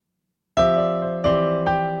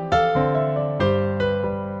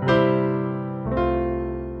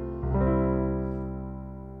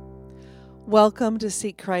Welcome to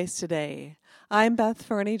Seek Christ Today. I'm Beth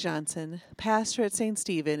Fernie Johnson, pastor at St.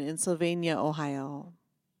 Stephen in Sylvania, Ohio.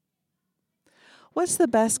 What's the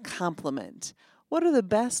best compliment? What are the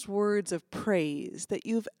best words of praise that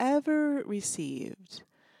you've ever received?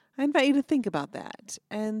 I invite you to think about that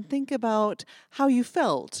and think about how you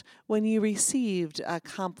felt when you received a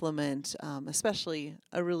compliment, especially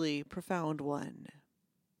a really profound one.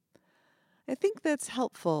 I think that's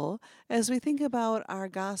helpful as we think about our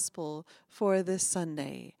gospel for this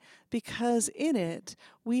Sunday, because in it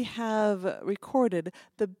we have recorded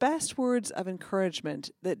the best words of encouragement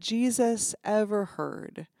that Jesus ever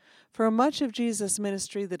heard. For much of Jesus'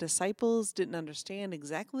 ministry, the disciples didn't understand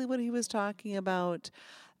exactly what he was talking about.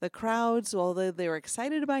 The crowds, although they were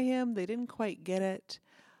excited by him, they didn't quite get it.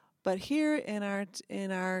 But here in our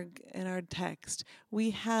text, we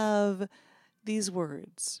have these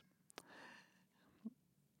words.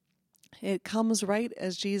 It comes right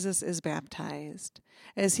as Jesus is baptized.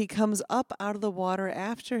 As he comes up out of the water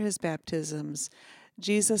after his baptisms,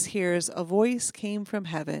 Jesus hears a voice came from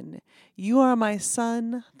heaven. You are my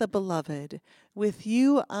Son, the beloved. With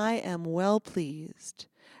you I am well pleased.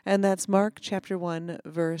 And that's Mark chapter 1,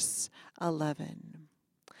 verse 11.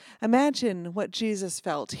 Imagine what Jesus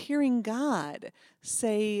felt hearing God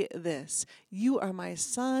say this. You are my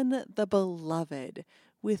Son, the beloved.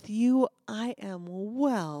 With you I am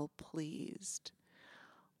well pleased.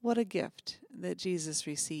 What a gift that Jesus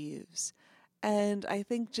receives. And I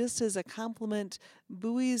think just as a compliment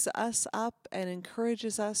buoys us up and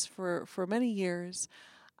encourages us for many years,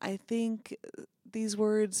 I think these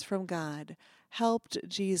words from God helped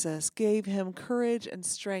Jesus, gave him courage and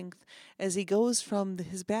strength as he goes from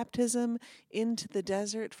his baptism into the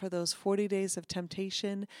desert for those 40 days of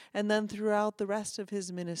temptation, and then throughout the rest of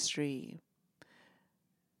his ministry.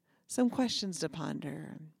 Some questions to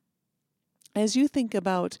ponder. As you think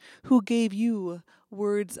about who gave you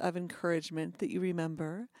words of encouragement that you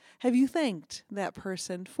remember, have you thanked that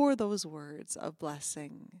person for those words of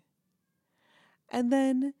blessing? And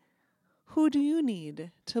then, who do you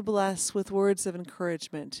need to bless with words of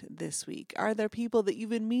encouragement this week? Are there people that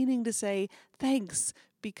you've been meaning to say thanks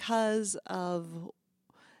because of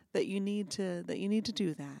that you need to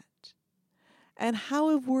do that? And how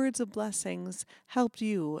have words of blessings helped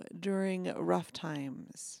you during rough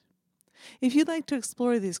times? If you'd like to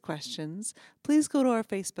explore these questions, please go to our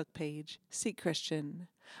Facebook page, Seek Christian.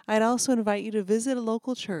 I'd also invite you to visit a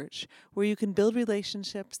local church where you can build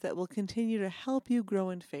relationships that will continue to help you grow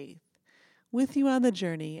in faith. With you on the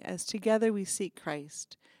journey as together we seek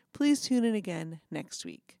Christ. Please tune in again next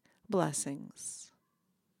week. Blessings.